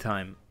in the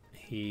meantime.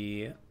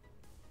 He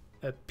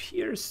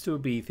appears to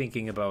be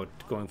thinking about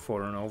going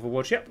for an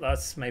Overwatch. Yep,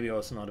 that's maybe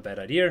also not a bad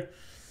idea.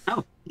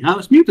 Oh, I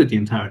was muted the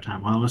entire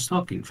time while I was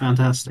talking.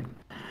 Fantastic.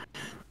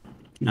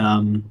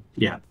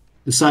 Yeah,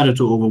 decided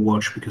to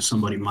Overwatch because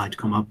somebody might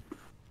come up.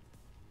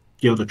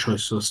 The other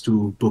choice was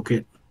to book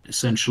it,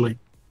 essentially.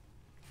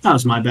 That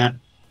was my bad.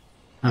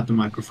 Had the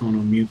microphone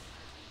on mute.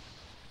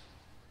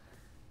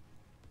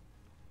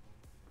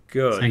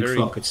 Good. Thank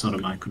fuck it's not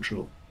in my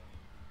control.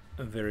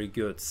 Very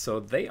good. So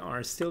they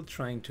are still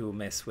trying to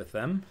mess with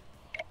them.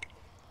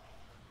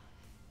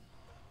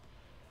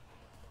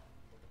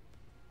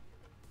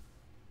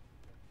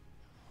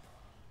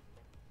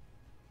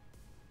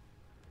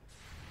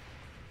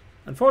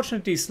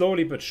 Unfortunately,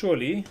 slowly but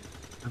surely.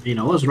 I mean,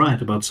 I was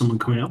right about someone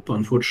coming up.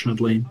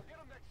 Unfortunately,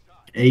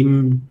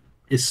 aim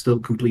is still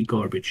complete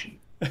garbage.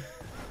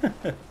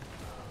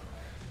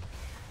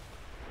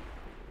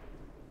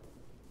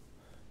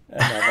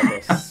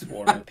 Another Lost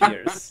Swarm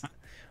appears.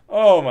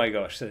 Oh my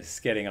gosh, this is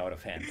getting out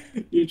of hand.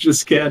 You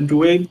just can't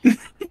win.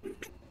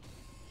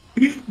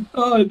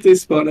 Oh, they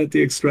spawn at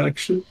the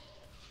extraction.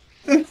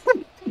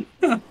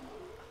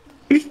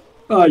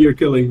 Oh, you're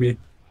killing me.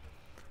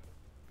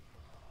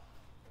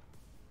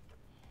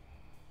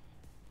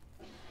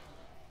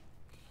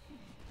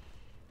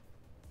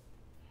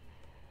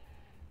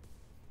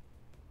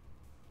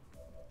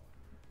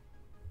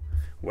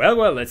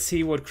 Well, let's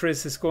see what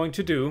Chris is going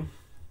to do.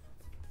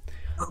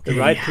 Okay. The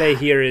right play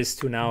here is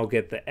to now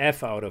get the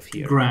F out of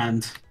here.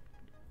 Grand.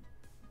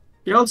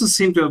 They also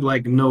seem to have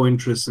like no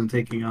interest in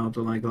taking out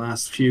the like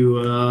last few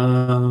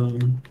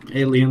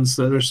aliens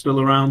that are still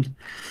around.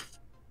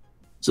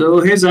 So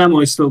his ammo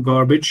is still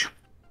garbage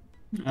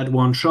at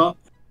one shot.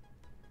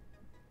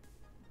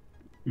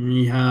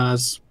 He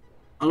has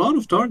a lot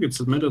of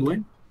targets,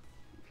 admittedly.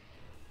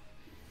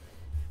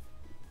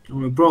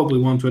 And we probably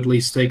want to at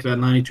least take that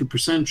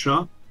 92%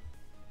 shot.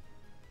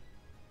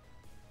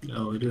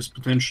 Though it is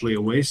potentially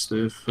a waste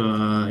if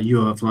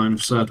you have line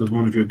of sight with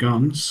one of your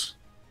guns.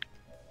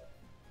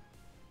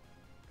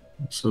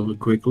 Let's have a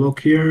quick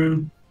look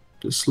here.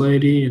 This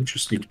lady, you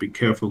just need to be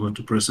careful not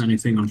to press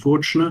anything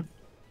unfortunate.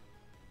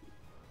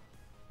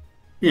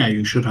 Yeah,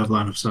 you should have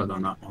line of sight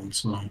on that one,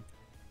 so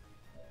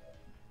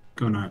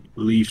gonna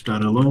leave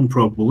that alone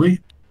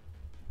probably.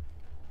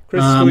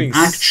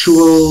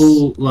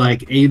 Actual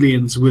like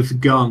aliens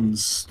with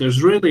guns,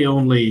 there's really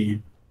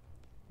only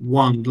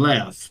one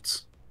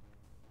left.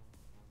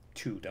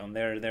 Two down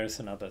there. There's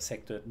another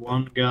sector.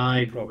 One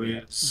guy who Probably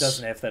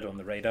doesn't have that on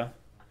the radar.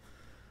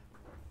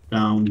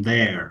 Down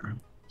there.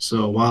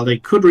 So while they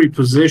could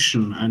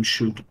reposition and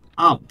shoot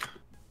up,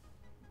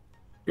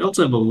 they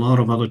also have a lot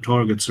of other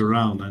targets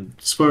around, and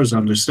as far as I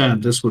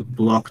understand, this would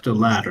block the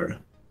ladder.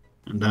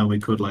 And then we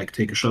could like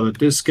take a shot at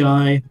this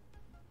guy,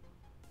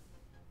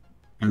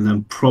 and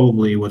then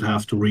probably would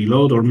have to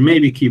reload or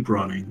maybe keep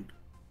running.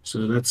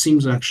 So that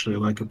seems actually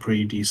like a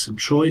pretty decent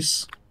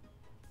choice.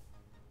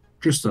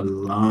 Just a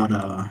lot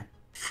of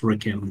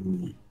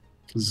freaking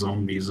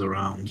zombies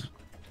around.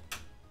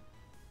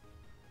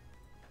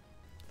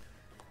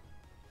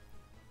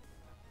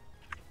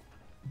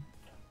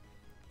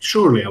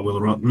 Surely I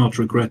will not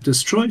regret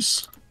this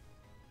choice.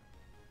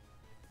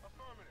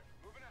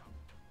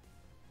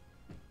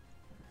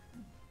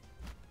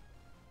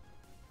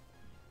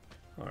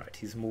 Alright,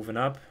 he's moving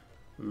up.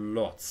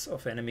 Lots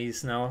of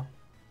enemies now.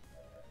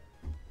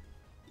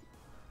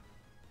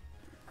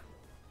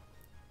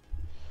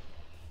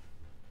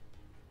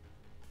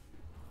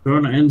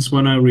 Turn ends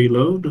when I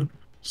reload,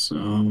 so...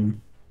 One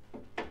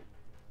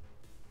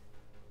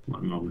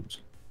moment.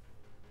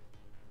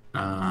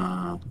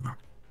 I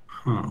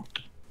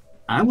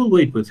will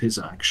wait with his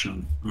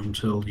action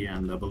until the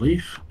end, I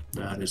believe.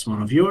 That is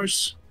one of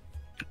yours.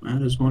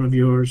 That is one of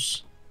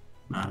yours.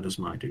 That is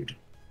my dude.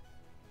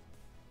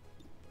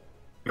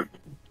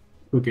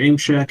 Quick aim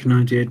check,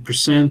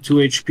 98%, 2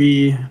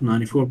 HP,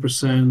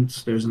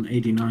 94%. There's an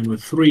 89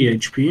 with 3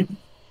 HP.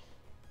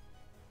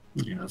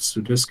 Yeah, let's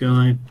do this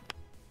guy.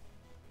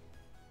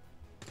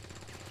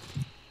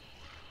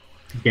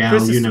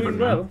 Gal, you never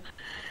know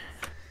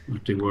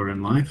what they were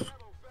in life.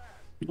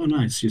 Oh,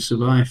 nice. You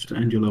survived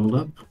and you leveled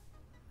up.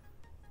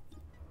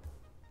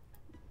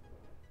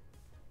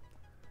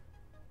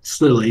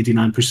 Still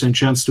 89%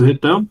 chance to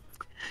hit, though.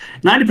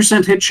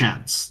 90% hit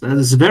chance. That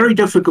is very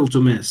difficult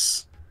to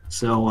miss.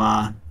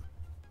 So,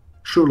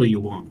 surely you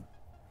won.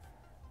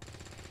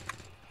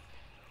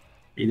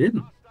 He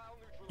didn't.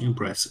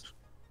 Impressive.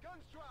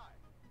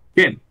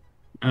 Okay.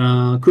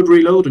 Could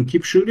reload and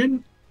keep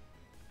shooting.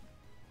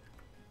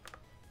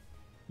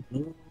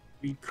 No,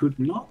 we could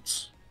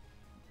not.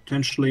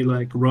 Potentially,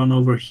 like, run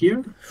over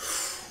here.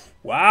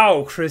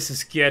 Wow, Chris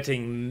is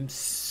getting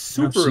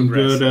super Have some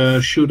aggressive.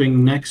 good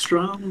shooting next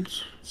round.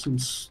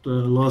 Since the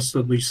loss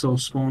that we saw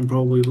spawn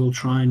probably will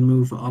try and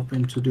move up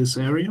into this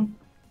area.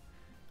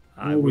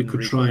 Or we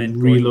could try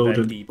and reload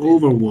an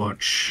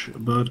Overwatch.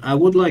 But I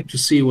would like to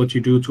see what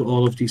you do to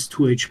all of these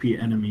 2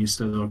 HP enemies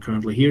that are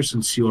currently here,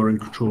 since you are in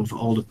control of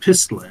all the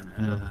pistol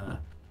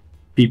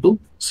people.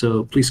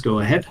 So please go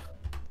ahead.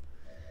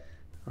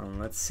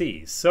 Let's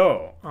see.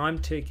 So I'm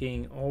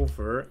taking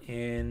over,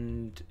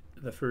 and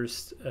the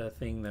first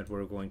thing that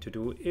we're going to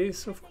do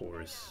is, of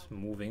course,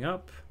 moving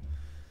up,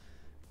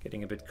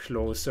 getting a bit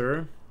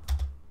closer.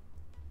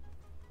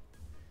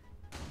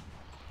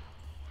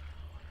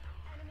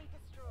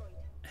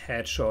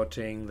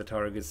 Headshotting the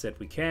targets that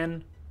we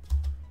can.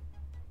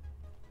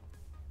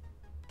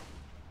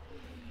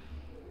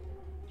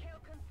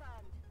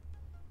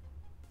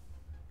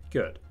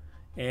 Good.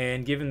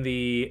 And given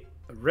the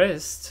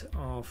rest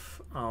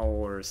of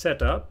our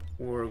setup,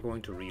 we're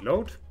going to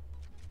reload.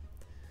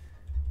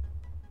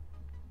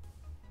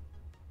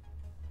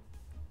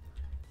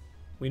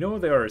 We know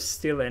there are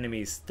still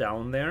enemies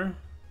down there.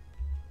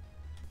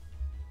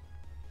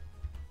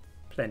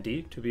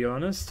 Plenty, to be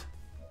honest.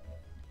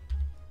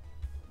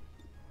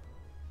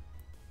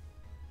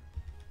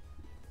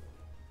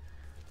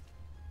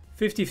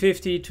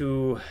 50-50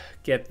 to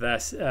get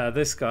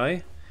this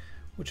guy,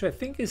 which I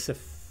think is a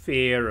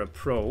fair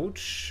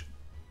approach.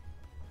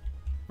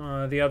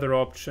 The other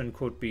option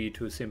could be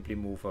to simply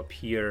move up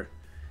here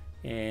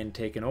and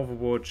take an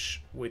Overwatch,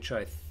 which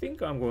I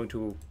think I'm going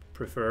to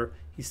prefer.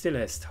 He still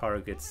has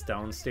targets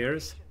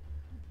downstairs.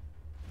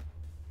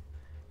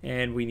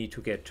 And we need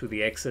to get to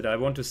the exit. I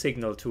want to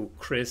signal to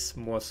Chris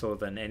more so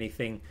than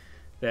anything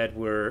that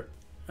we're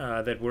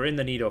in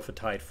the need of a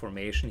tight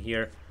formation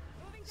here.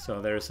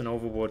 So there's an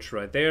Overwatch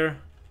right there.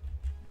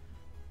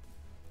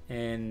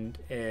 And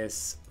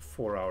as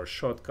for our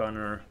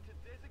shotgunner,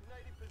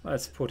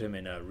 let's put him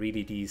in a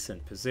really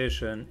decent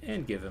position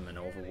and give him an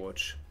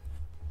Overwatch.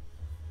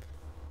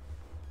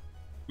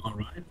 All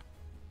right.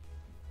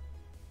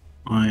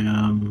 I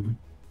am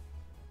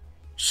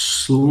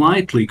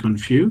slightly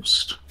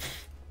confused.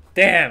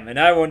 Damn, and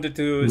I wanted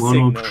to One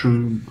signal.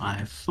 option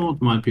I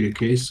thought might be the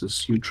case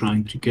is you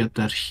trying to get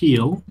that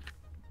heal.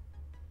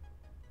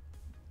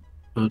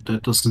 But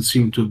that doesn't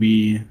seem to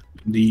be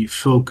the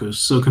focus.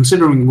 So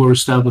considering we're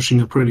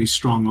establishing a pretty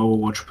strong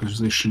Overwatch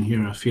position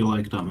here, I feel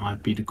like that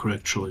might be the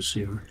correct choice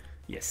here.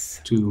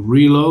 Yes. To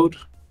reload.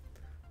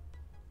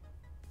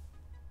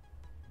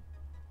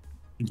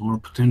 Or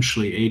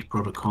potentially 8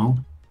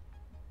 protocol.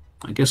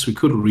 I guess we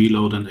could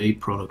reload an 8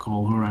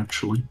 protocol her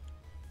actually.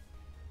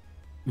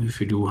 If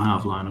we do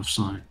have line of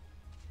sight.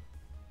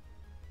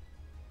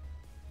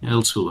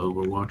 Else we'll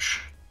Overwatch.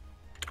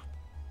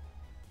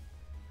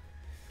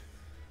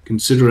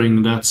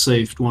 Considering that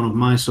saved one of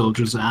my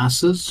soldiers'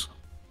 asses,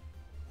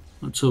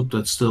 let's hope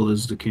that still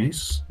is the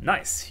case.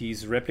 Nice.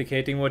 He's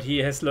replicating what he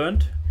has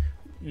learned.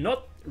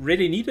 Not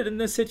really needed in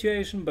this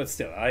situation, but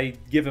still, I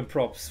give him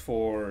props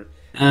for...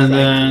 And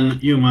then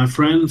you, my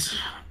friend,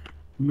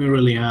 we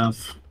really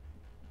have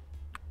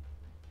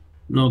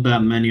not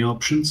that many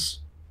options.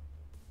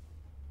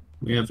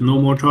 We have no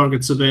more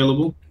targets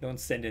available. Don't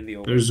stand in the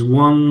open. There's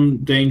one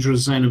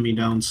dangerous enemy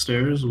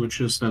downstairs,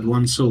 which is that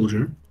one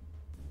soldier.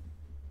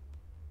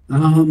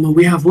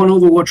 We have one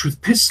Overwatch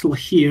with pistol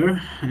here,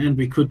 and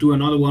we could do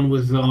another one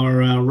with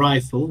our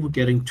rifle,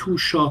 getting 2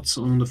 shots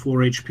on the 4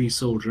 HP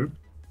soldier.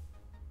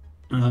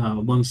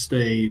 Once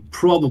they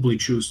probably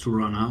choose to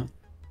run out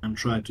and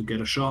try to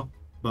get a shot,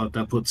 but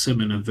that puts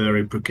him in a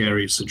very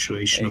precarious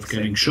situation of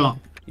getting shot.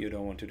 You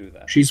don't want to do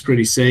that. She's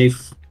pretty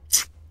safe,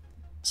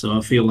 so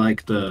I feel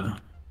like the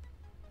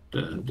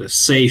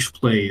safe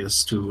play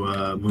is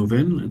to move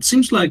in. It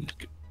seems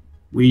like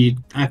we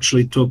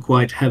actually took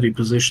quite heavy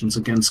positions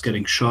against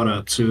getting shot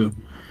at too,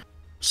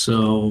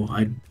 so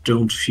I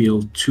don't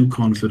feel too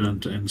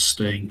confident in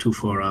staying too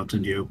far out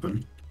in the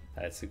open.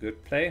 That's a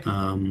good play.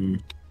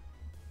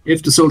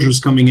 If the soldier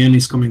is coming in,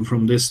 he's coming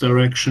from this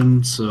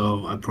direction,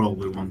 so I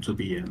probably want to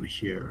be in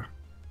here.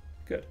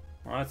 Good.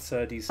 Well, that's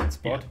a decent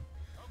spot.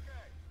 Yeah.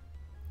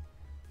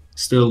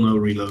 Still no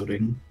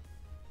reloading.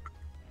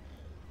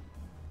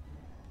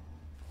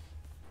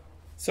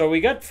 So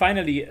we got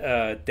finally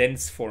a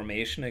dense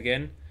formation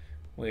again,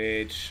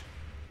 which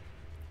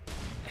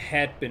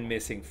had been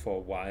missing for a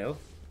while.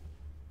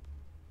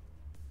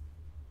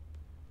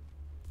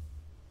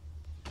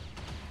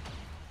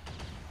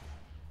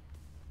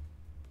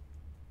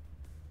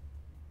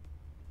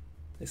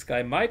 This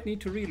guy might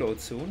need to reload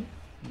soon.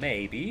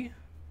 Maybe.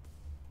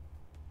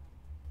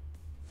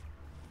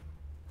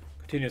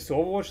 Continues to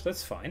Overwatch,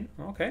 that's fine.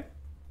 Okay.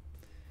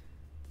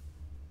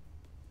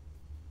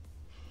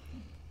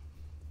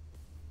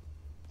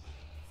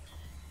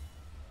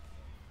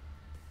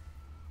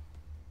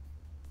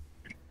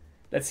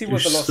 Let's see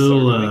what the lost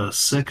still are doing. a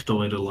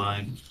sectoid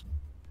alive.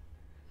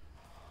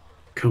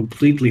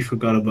 Completely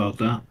forgot about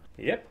that.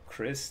 Yep,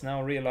 Chris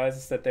now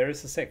realizes that there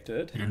is a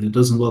sectoid. And it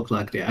doesn't look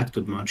like they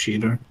acted much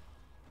either.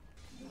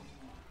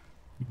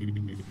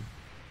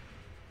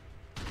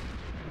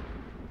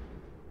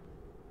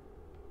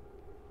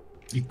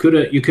 You could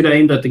have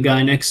aimed at the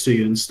guy next to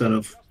you instead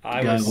of the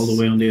guy all the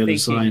way on the other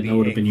side. That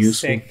would have been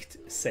useful.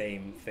 Exact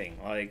same thing.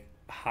 Like,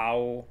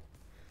 how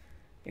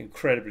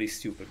incredibly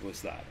stupid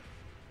was that?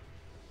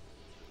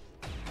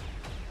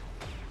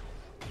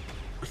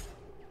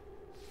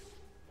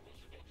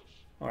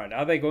 Alright,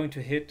 are they going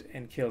to hit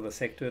and kill the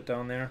sectoid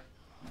down there?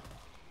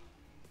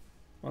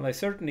 Well, they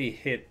certainly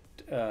hit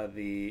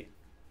the...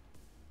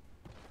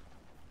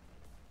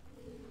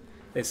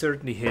 They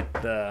certainly hit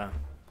the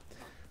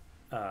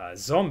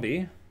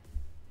zombie.